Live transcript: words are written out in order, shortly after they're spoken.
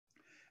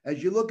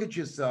As you look at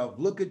yourself,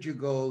 look at your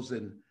goals,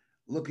 and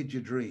look at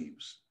your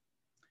dreams.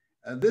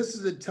 And this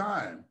is a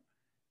time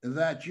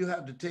that you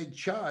have to take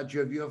charge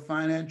of your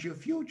financial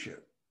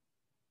future.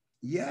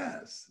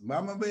 Yes,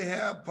 mama may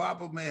have,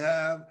 papa may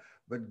have,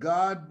 but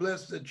God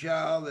bless the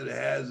child that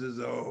has his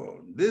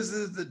own. This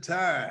is the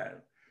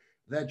time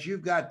that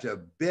you've got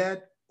to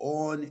bet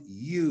on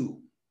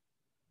you.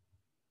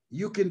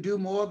 You can do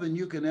more than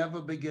you can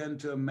ever begin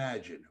to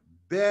imagine.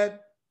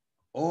 Bet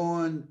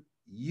on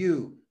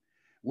you.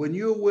 When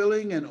you're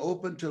willing and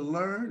open to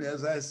learn,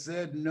 as I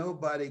said,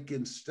 nobody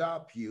can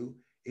stop you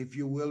if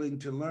you're willing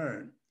to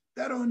learn.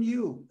 Bet on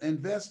you.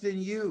 Invest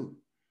in you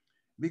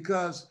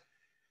because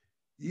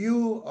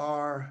you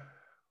are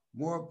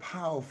more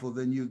powerful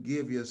than you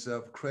give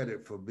yourself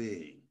credit for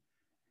being.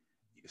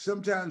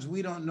 Sometimes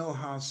we don't know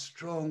how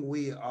strong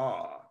we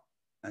are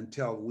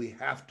until we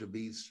have to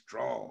be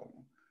strong.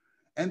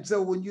 And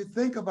so when you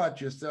think about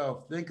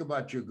yourself, think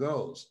about your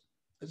goals.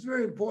 It's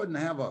very important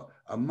to have a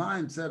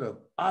mindset of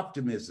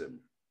optimism.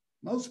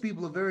 Most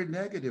people are very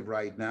negative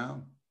right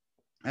now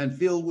and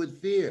filled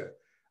with fear.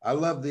 I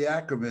love the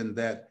acronym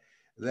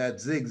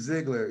that Zig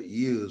Ziglar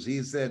used.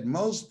 He said,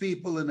 most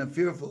people in a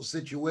fearful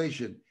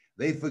situation,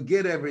 they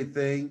forget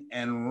everything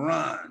and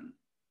run.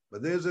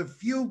 But there's a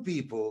few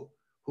people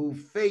who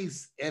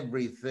face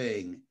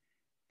everything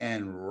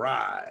and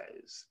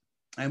rise.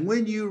 And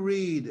when you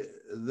read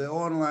the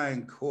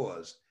online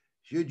course,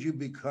 should you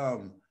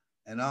become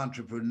an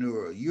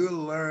entrepreneur,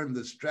 you'll learn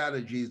the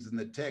strategies and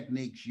the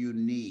techniques you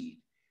need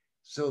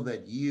so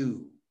that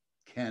you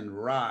can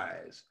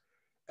rise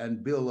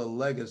and build a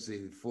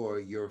legacy for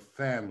your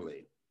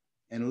family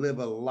and live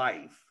a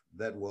life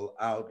that will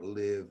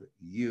outlive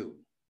you.